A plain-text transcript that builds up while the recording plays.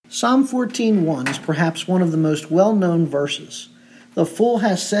Psalm 14:1 is perhaps one of the most well-known verses. The fool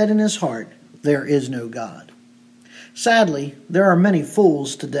has said in his heart, "There is no God." Sadly, there are many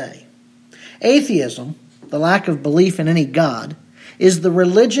fools today. Atheism, the lack of belief in any God, is the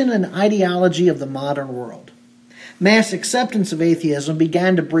religion and ideology of the modern world. Mass acceptance of atheism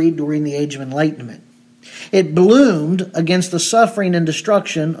began to breed during the Age of Enlightenment. It bloomed against the suffering and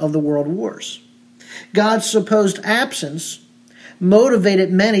destruction of the world wars. God's supposed absence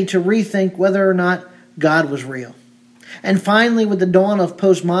motivated many to rethink whether or not God was real. And finally, with the dawn of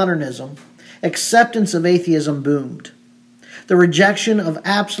postmodernism, acceptance of atheism boomed. The rejection of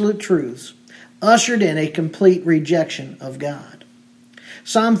absolute truths ushered in a complete rejection of God.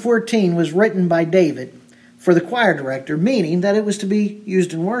 Psalm 14 was written by David for the choir director, meaning that it was to be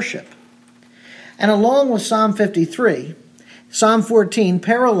used in worship. And along with Psalm 53, Psalm 14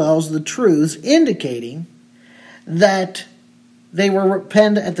 parallels the truths indicating that they were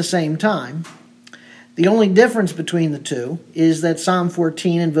penned at the same time. The only difference between the two is that Psalm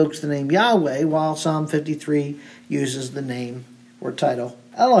 14 invokes the name Yahweh, while Psalm 53 uses the name or title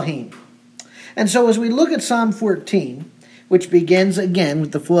Elohim. And so as we look at Psalm 14, which begins again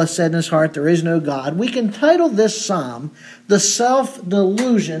with the fool has said in his heart, "There is no God," we can title this psalm, "The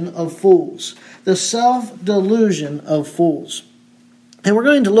Self-Delusion of Fools." The self-delusion of fools. And we're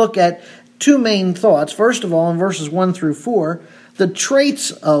going to look at two main thoughts. First of all, in verses 1 through 4, the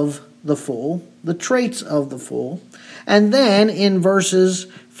traits of the fool. The traits of the fool. And then in verses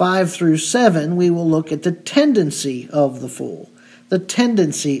 5 through 7, we will look at the tendency of the fool. The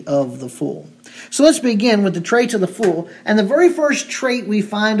tendency of the fool. So let's begin with the traits of the fool. And the very first trait we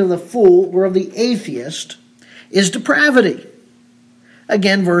find of the fool, or of the atheist, is depravity.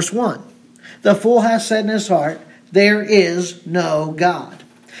 Again, verse 1. The fool has said in his heart, "There is no God."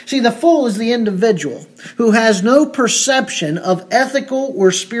 See, the fool is the individual who has no perception of ethical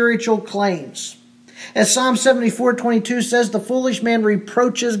or spiritual claims. As Psalm 74:22 says, the foolish man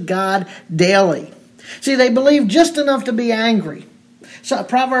reproaches God daily. See, they believe just enough to be angry. So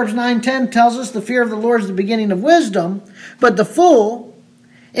Proverbs 9:10 tells us the fear of the Lord is the beginning of wisdom, but the fool,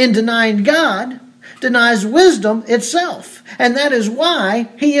 in denying God, denies wisdom itself. And that is why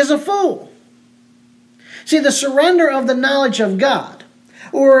he is a fool. See, the surrender of the knowledge of God,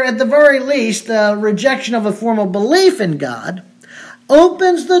 or at the very least, the rejection of a formal belief in God,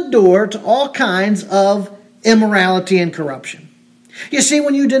 opens the door to all kinds of immorality and corruption. You see,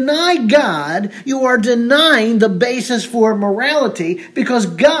 when you deny God, you are denying the basis for morality, because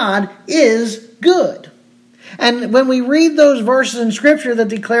God is good. And when we read those verses in Scripture that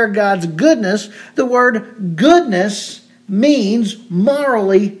declare God's goodness, the word goodness means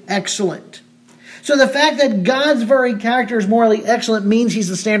morally excellent. So the fact that God's very character is morally excellent means he's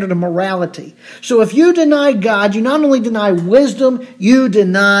the standard of morality. So if you deny God, you not only deny wisdom, you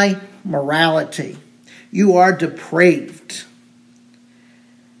deny morality. You are depraved.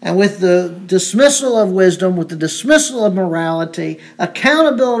 And with the dismissal of wisdom, with the dismissal of morality,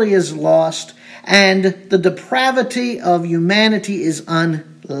 accountability is lost, and the depravity of humanity is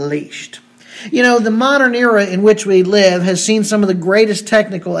unleashed. You know, the modern era in which we live has seen some of the greatest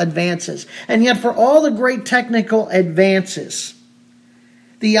technical advances. And yet for all the great technical advances,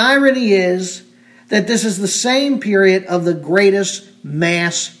 the irony is that this is the same period of the greatest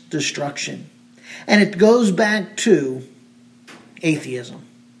mass destruction. And it goes back to atheism.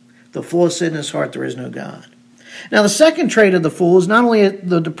 The fool has said in his heart, "There is no God." Now the second trait of the fool is not only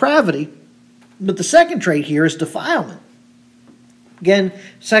the depravity, but the second trait here is defilement. Again,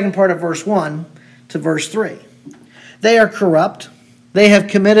 second part of verse 1 to verse 3. They are corrupt. They have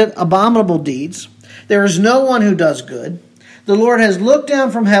committed abominable deeds. There is no one who does good. The Lord has looked down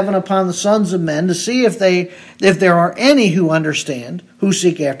from heaven upon the sons of men to see if there are any who understand, who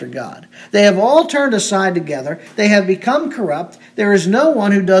seek after God. They have all turned aside together. They have become corrupt. There is no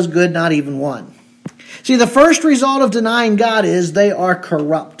one who does good, not even one. See, the first result of denying God is they are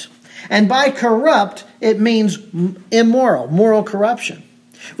corrupt. And by corrupt, it means immoral, moral corruption.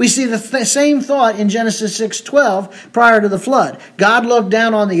 We see the same thought in Genesis 6:12 prior to the flood. God looked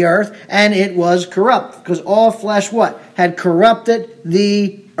down on the earth and it was corrupt, because all flesh what? Had corrupted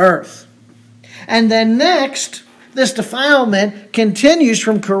the earth. And then next, this defilement continues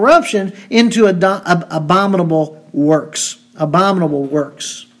from corruption into abominable works. Abominable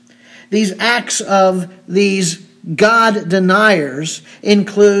works. These acts of these God deniers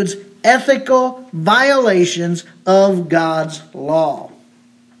includes ethical violations of God's law.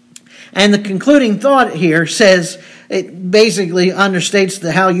 And the concluding thought here says, it basically understates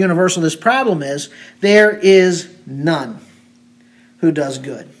how universal this problem is. There is none who does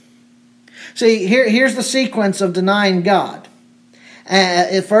good. See, here's the sequence of denying God.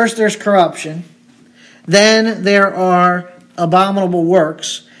 At first there's corruption, then there are abominable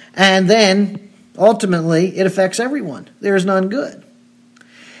works, and then ultimately it affects everyone. There is none good.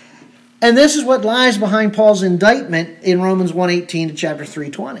 And this is what lies behind Paul's indictment in Romans 1:18 to chapter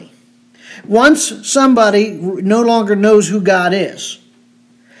 3:20. Once somebody no longer knows who God is,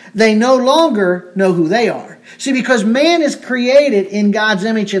 they no longer know who they are. See, because man is created in God's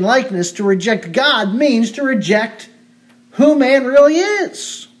image and likeness, to reject God means to reject who man really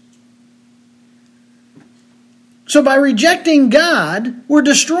is. So by rejecting God, we're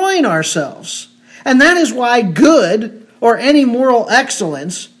destroying ourselves. And that is why good, or any moral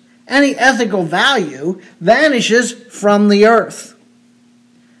excellence, any ethical value, vanishes from the earth.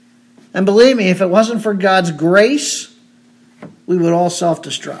 And believe me, if it wasn't for God's grace, we would all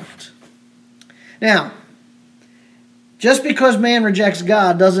self-destruct. Now, just because man rejects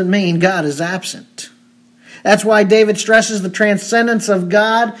God doesn't mean God is absent. That's why David stresses the transcendence of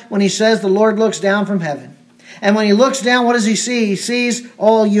God when he says the Lord looks down from heaven. And when he looks down, what does he see? He sees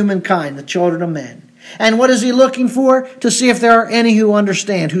all humankind, the children of men. And what is he looking for? To see if there are any who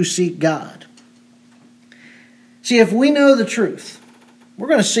understand, who seek God. See, if we know the truth, we're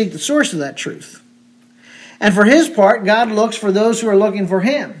going to seek the source of that truth. And for his part, God looks for those who are looking for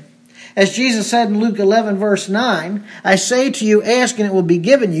him. As Jesus said in Luke 11, verse 9, I say to you, ask and it will be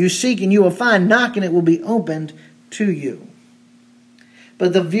given you, seek and you will find, knock and it will be opened to you.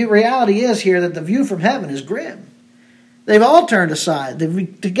 But the reality is here that the view from heaven is grim. They've all turned aside.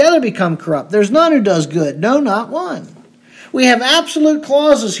 They've together become corrupt. There's none who does good. No, not one. We have absolute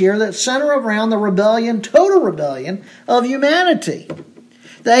clauses here that center around the rebellion, total rebellion of humanity.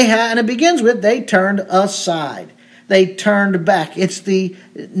 And it begins with, they turned aside. They turned back. It's the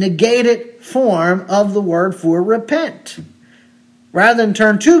negated form of the word for repent. Rather than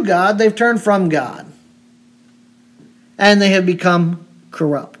turn to God, they've turned from God. And they have become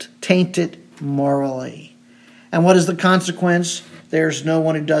corrupt, tainted morally. And what is the consequence? There's no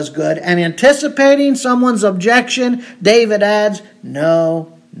one who does good. And anticipating someone's objection, David adds,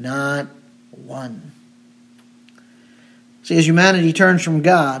 no, not one. See, as humanity turns from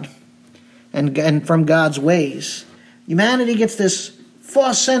God and from God's ways, humanity gets this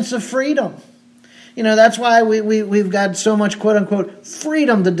false sense of freedom. You know, that's why we've got so much quote-unquote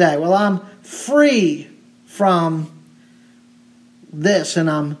freedom today. Well, I'm free from this and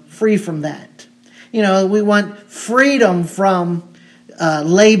I'm free from that. You know, we want freedom from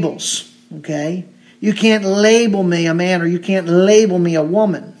labels, okay? You can't label me a man or you can't label me a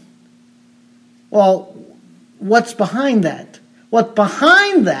woman. Well, what's behind that? What's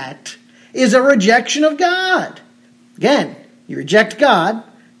behind that is a rejection of God. Again, you reject God,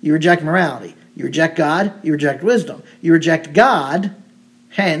 you reject morality. You reject God, you reject wisdom. You reject God,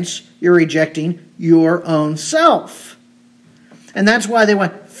 hence you're rejecting your own self. And that's why they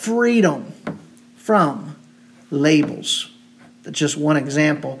want freedom from labels. That's just one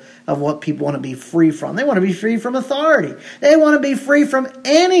example of what people want to be free from. They want to be free from authority. They want to be free from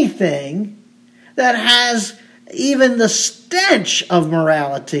anything that has even the stench of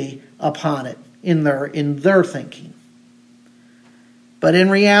morality upon it in their thinking. But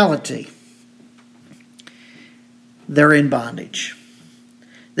in reality, they're in bondage.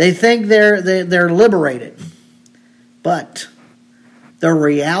 They think they're liberated, but the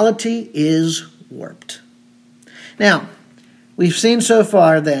reality is warped. Now, we've seen so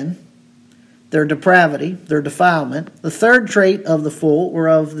far then their depravity, their defilement. The third trait of the fool or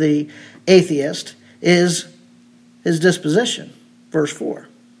of the atheist is his disposition. Verse 4.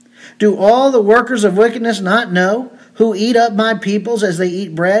 Do all the workers of wickedness not know, who eat up my peoples as they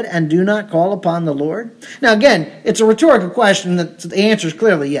eat bread and do not call upon the Lord? Now again, it's a rhetorical question that the answer is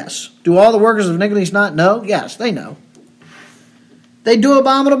clearly yes. Do all the workers of iniquity not know? Yes, they know. They do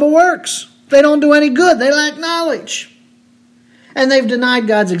abominable works. They don't do any good. They lack knowledge. And they've denied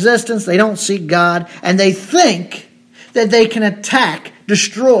God's existence. They don't seek God. And they think that they can attack,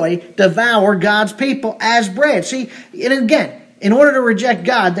 destroy, devour God's people as bread. See, and again, in order to reject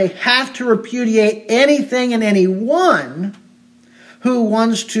God, they have to repudiate anything and anyone who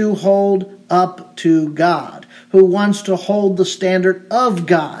wants to hold up to God, who wants to hold the standard of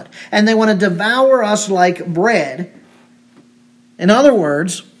God. And they want to devour us like bread. In other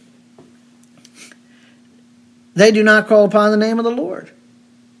words, they do not call upon the name of the Lord.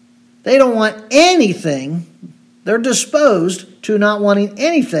 They don't want anything. They're disposed to not wanting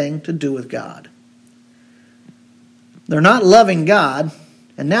anything to do with God. They're not loving God,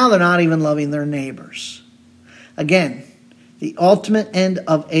 and now they're not even loving their neighbors. Again, The ultimate end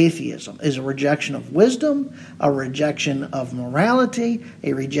of atheism is a rejection of wisdom, a rejection of morality,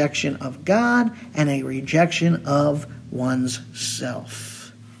 a rejection of God, and a rejection of one's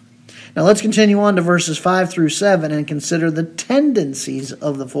self. Now let's continue on to verses 5 through 7 and consider the tendencies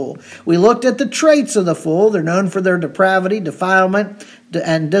of the fool. We looked at the traits of the fool. They're known for their depravity, defilement,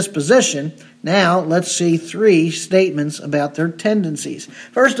 and disposition. Now let's see 3 statements about their tendencies.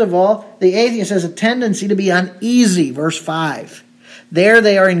 First of all, the atheist has a tendency to be uneasy. Verse 5. There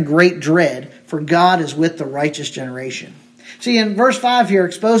they are in great dread, for God is with the righteous generation. See, in verse 5 here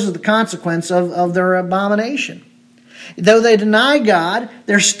exposes the consequence of their abomination. Though they deny God,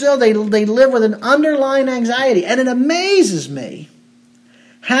 they live with an underlying anxiety. And it amazes me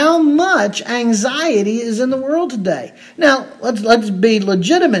how much anxiety is in the world today. Now, let's be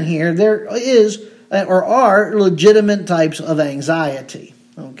legitimate here. There is or are legitimate types of anxiety.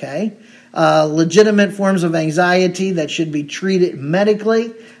 Okay? Legitimate forms of anxiety that should be treated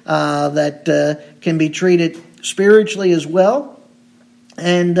medically, that can be treated spiritually as well.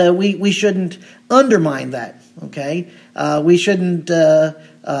 And we shouldn't undermine that. Okay, we shouldn't,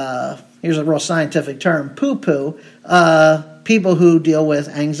 here's a real scientific term, poo-poo, people who deal with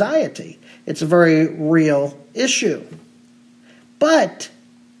anxiety. It's a very real issue. But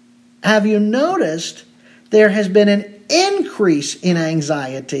have you noticed there has been an increase in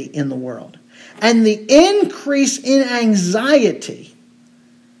anxiety in the world? And the increase in anxiety,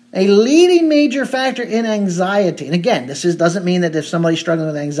 a leading major factor in anxiety, and again, this doesn't mean that if somebody's struggling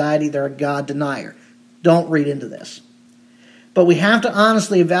with anxiety, they're a God denier. Don't read into this. But we have to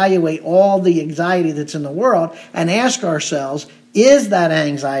honestly evaluate all the anxiety that's in the world and ask ourselves, is that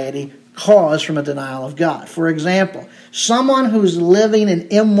anxiety caused from a denial of God? For example, someone who's living an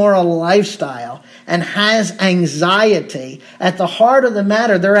immoral lifestyle and has anxiety, at the heart of the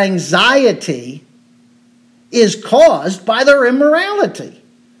matter, their anxiety is caused by their immorality.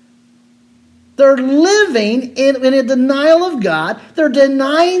 They're living in a denial of God. They're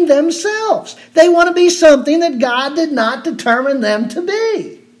denying themselves. They want to be something that God did not determine them to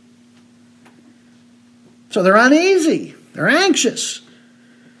be. So they're uneasy. They're anxious.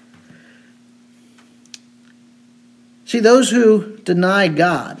 See, those who deny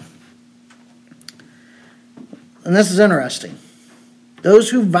God, and this is interesting,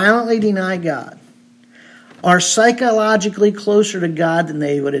 those who violently deny God are psychologically closer to God than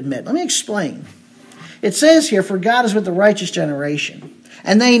they would admit. Let me explain. It says here, for God is with the righteous generation.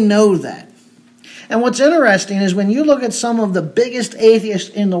 And they know that. And what's interesting is when you look at some of the biggest atheists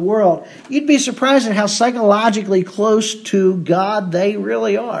in the world, you'd be surprised at how psychologically close to God they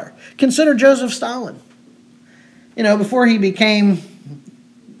really are. Consider Joseph Stalin. You know, before he became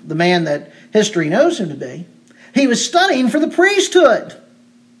the man that history knows him to be, he was studying for the priesthood.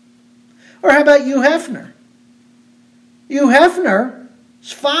 Or how about Hugh Hefner? Hugh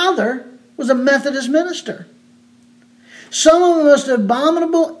Hefner's father was a Methodist minister. Some of the most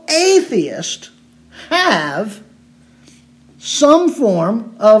abominable atheists have some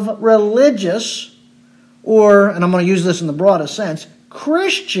form of religious, or, and I'm going to use this in the broadest sense,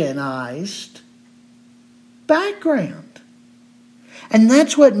 Christianized background. And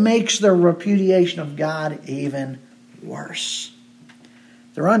that's what makes their repudiation of God even worse.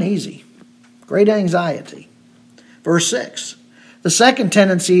 They're uneasy. Great anxiety. Verse 6. The second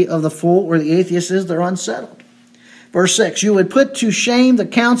tendency of the fool or the atheist is they're unsettled. Verse 6. You would put to shame the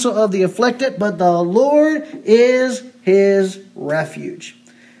counsel of the afflicted, but the Lord is his refuge.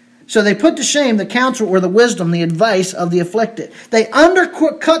 So they put to shame the counsel or the wisdom, the advice of the afflicted. They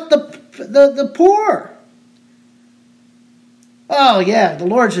undercut the poor. Oh yeah, the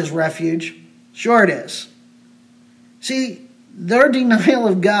Lord's his refuge. Sure it is. See, their denial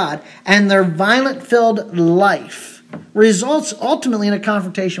of God and their violent-filled life results ultimately in a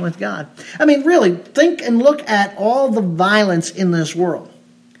confrontation with God. I mean, really, think and look at all the violence in this world.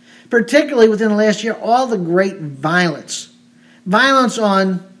 Particularly within the last year, all the great violence. Violence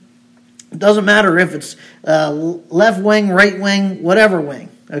on, doesn't matter if it's left wing, right wing, whatever wing.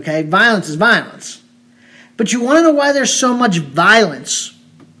 Okay, violence is violence. But you want to know why there's so much violence?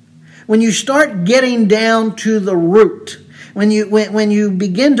 When you start getting down to the root, when you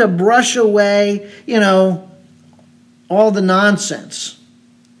begin to brush away, all the nonsense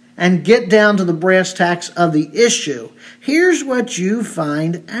and get down to the brass tacks of the issue, here's what you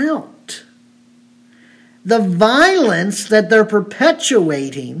find out. The violence that they're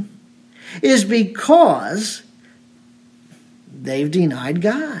perpetuating is because they've denied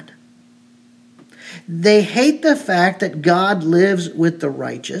God. They hate the fact that God lives with the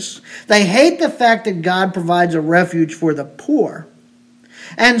righteous. They hate the fact that God provides a refuge for the poor.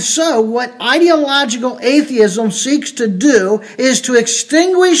 And so what ideological atheism seeks to do is to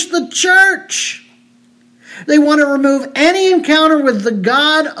extinguish the church. They want to remove any encounter with the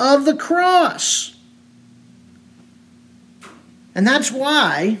God of the cross. And that's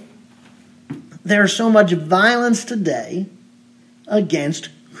why there's so much violence today against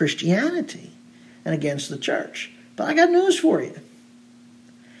Christianity and against the church. But I got news for you.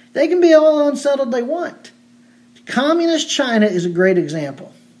 They can be all unsettled they want. Communist China is a great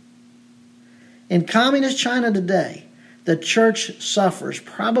example. In communist China today, the church suffers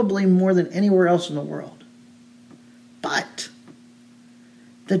probably more than anywhere else in the world. But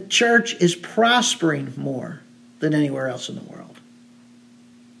the church is prospering more than anywhere else in the world.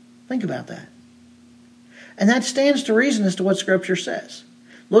 Think about that. And that stands to reason as to what Scripture says.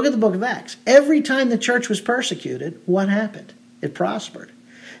 Look at the book of Acts. Every time the church was persecuted, what happened? It prospered.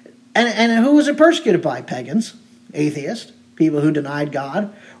 And who was it persecuted by? Pagans, atheists, people who denied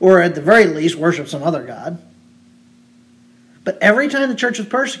God, or at the very least worshiped some other god. But every time the church was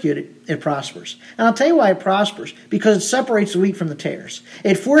persecuted, it prospers. And I'll tell you why it prospers. Because it separates the wheat from the tares.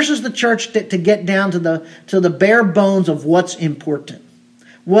 It forces the church to get down to the bare bones of what's important.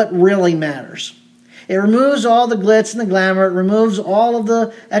 What really matters. It removes all the glitz and the glamour. It removes all of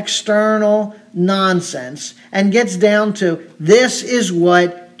the external nonsense. And gets down to, this is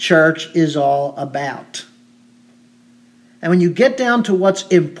what church is all about. And when you get down to what's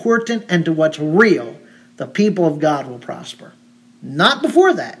important and to what's real, the people of God will prosper. Not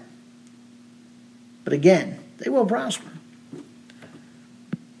before that. But again, they will prosper.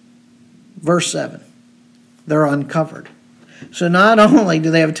 Verse 7. They're uncovered. So not only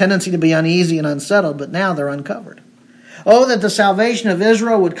do they have a tendency to be uneasy and unsettled, but now they're uncovered. Oh, that the salvation of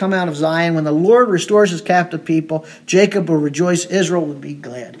Israel would come out of Zion. When the Lord restores his captive people, Jacob will rejoice, Israel will be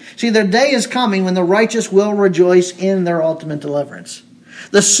glad. See, their day is coming when the righteous will rejoice in their ultimate deliverance.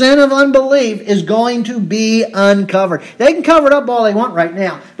 The sin of unbelief is going to be uncovered. They can cover it up all they want right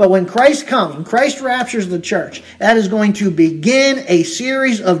now. But when Christ comes, when Christ raptures the church, that is going to begin a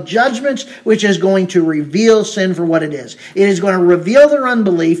series of judgments which is going to reveal sin for what it is. It is going to reveal their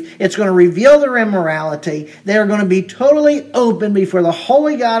unbelief. It's going to reveal their immorality. They are going to be totally open before the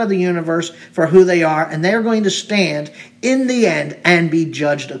holy God of the universe for who they are. And they are going to stand in the end and be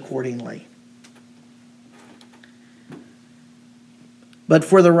judged accordingly. But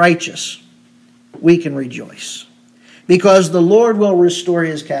for the righteous, we can rejoice, because the Lord will restore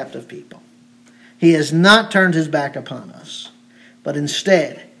his captive people. He has not turned his back upon us, but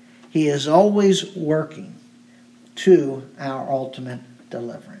instead, he is always working to our ultimate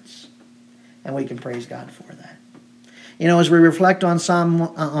deliverance. And we can praise God for that. You know, as we reflect on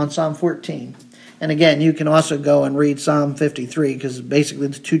Psalm 14, and again, you can also go and read Psalm 53, because basically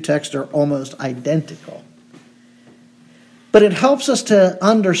the two texts are almost identical. But it helps us to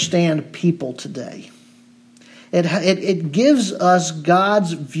understand people today. It gives us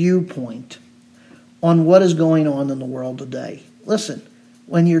God's viewpoint on what is going on in the world today. Listen,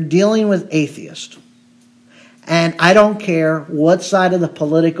 when you're dealing with atheists, and I don't care what side of the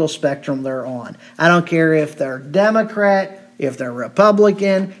political spectrum they're on. I don't care if they're Democrat, if they're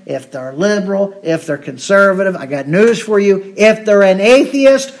Republican, if they're liberal, if they're conservative. I got news for you. If they're an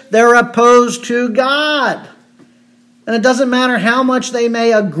atheist, they're opposed to God. And it doesn't matter how much they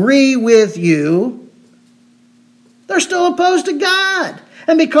may agree with you, they're still opposed to God.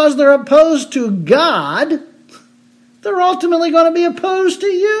 And because they're opposed to God, they're ultimately going to be opposed to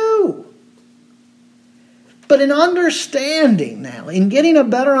you. But in understanding now, in getting a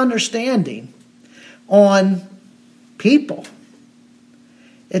better understanding on people,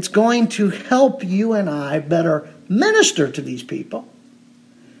 it's going to help you and I better minister to these people.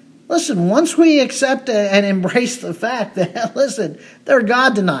 Listen, once we accept and embrace the fact that, listen, they're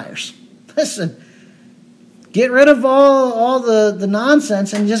God deniers. Listen, get rid of all the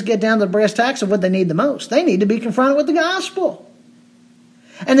nonsense and just get down to the brass tacks of what they need the most. They need to be confronted with the gospel.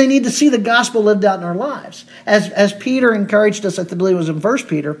 And they need to see the gospel lived out in their lives. As Peter encouraged us, I believe it was in 1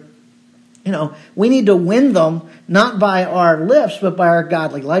 Peter, you know, we need to win them not by our lips, but by our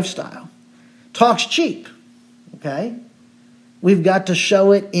godly lifestyle. Talk's cheap, okay? We've got to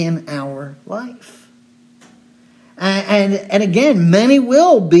show it in our life. And again, many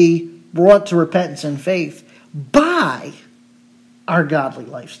will be brought to repentance and faith by our godly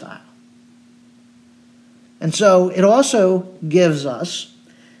lifestyle. And so it also gives us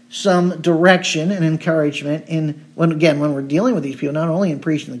some direction and encouragement when we're dealing with these people, not only in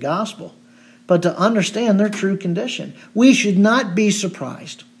preaching the gospel, but to understand their true condition. We should not be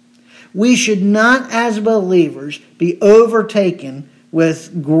surprised. We should not, as believers, be overtaken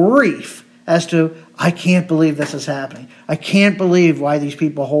with grief as to, I can't believe this is happening. I can't believe why these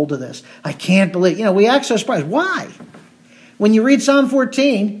people hold to this. I can't believe, we act so surprised. Why? When you read Psalm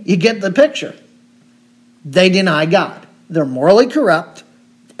 14, you get the picture. They deny God. They're morally corrupt.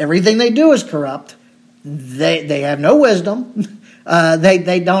 Everything they do is corrupt. They have no wisdom.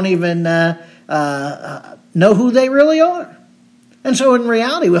 They don't even know who they really are. And so in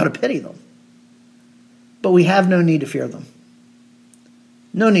reality, we ought to pity them. But we have no need to fear them.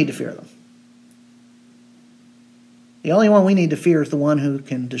 No need to fear them. The only one we need to fear is the one who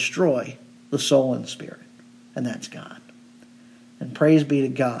can destroy the soul and the spirit. And that's God. And praise be to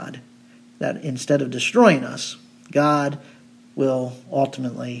God that instead of destroying us, God will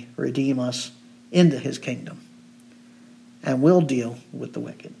ultimately redeem us into his kingdom. And will deal with the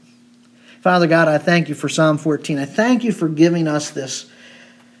wicked. Father God, I thank you for Psalm 14. I thank you for giving us this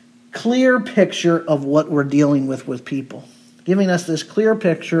clear picture of what we're dealing with people. Giving us this clear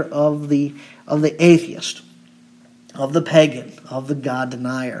picture of the atheist, of the pagan, of the God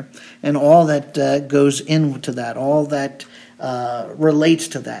denier, and all that goes into that, all that relates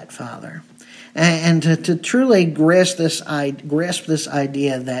to that, Father. And to truly grasp this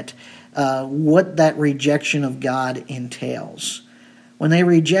idea that what that rejection of God entails. When they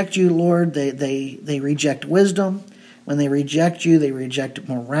reject you, Lord, they reject wisdom. When they reject you, they reject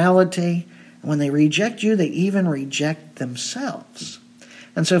morality. And when they reject you, they even reject themselves.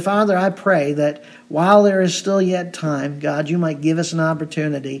 And so, Father, I pray that while there is still yet time, God, you might give us an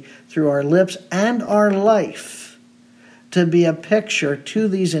opportunity through our lips and our life to be a picture to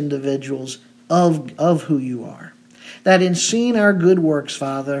these individuals of who you are. That in seeing our good works,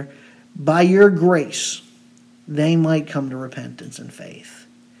 Father, by your grace, they might come to repentance and faith.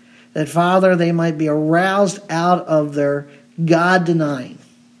 That, Father, they might be aroused out of their God-denying,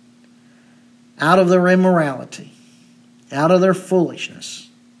 out of their immorality, out of their foolishness,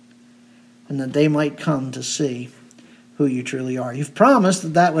 and that they might come to see who you truly are. You've promised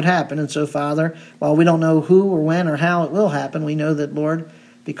that that would happen, and so, Father, while we don't know who or when or how it will happen, we know that, Lord,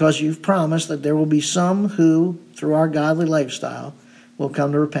 because you've promised that there will be some who, through our godly lifestyle, will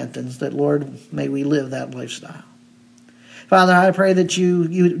come to repentance, that, Lord, may we live that lifestyle. Father, I pray that you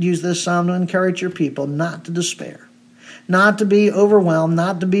use this psalm to encourage your people not to despair, not to be overwhelmed,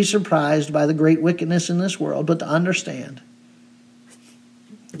 not to be surprised by the great wickedness in this world, but to understand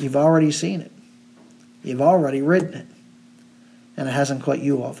you've already seen it. You've already written it. And it hasn't caught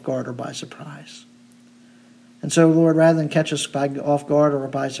you off guard or by surprise. And so, Lord, rather than catch us off guard or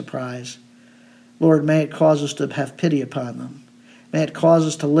by surprise, Lord, may it cause us to have pity upon them. May it cause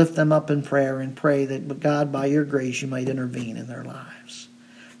us to lift them up in prayer and pray that, God, by your grace, you might intervene in their lives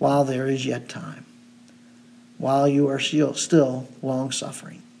while there is yet time, while you are still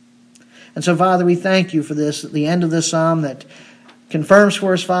long-suffering. And so, Father, we thank you for this, at the end of this psalm that confirms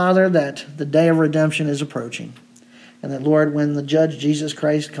for us, Father, that the day of redemption is approaching. And that, Lord, when the Judge Jesus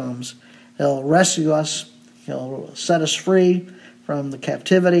Christ comes, he'll rescue us, he'll set us free from the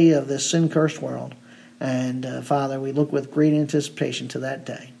captivity of this sin-cursed world. And, Father, we look with great anticipation to that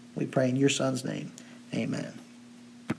day. We pray in your Son's name. Amen.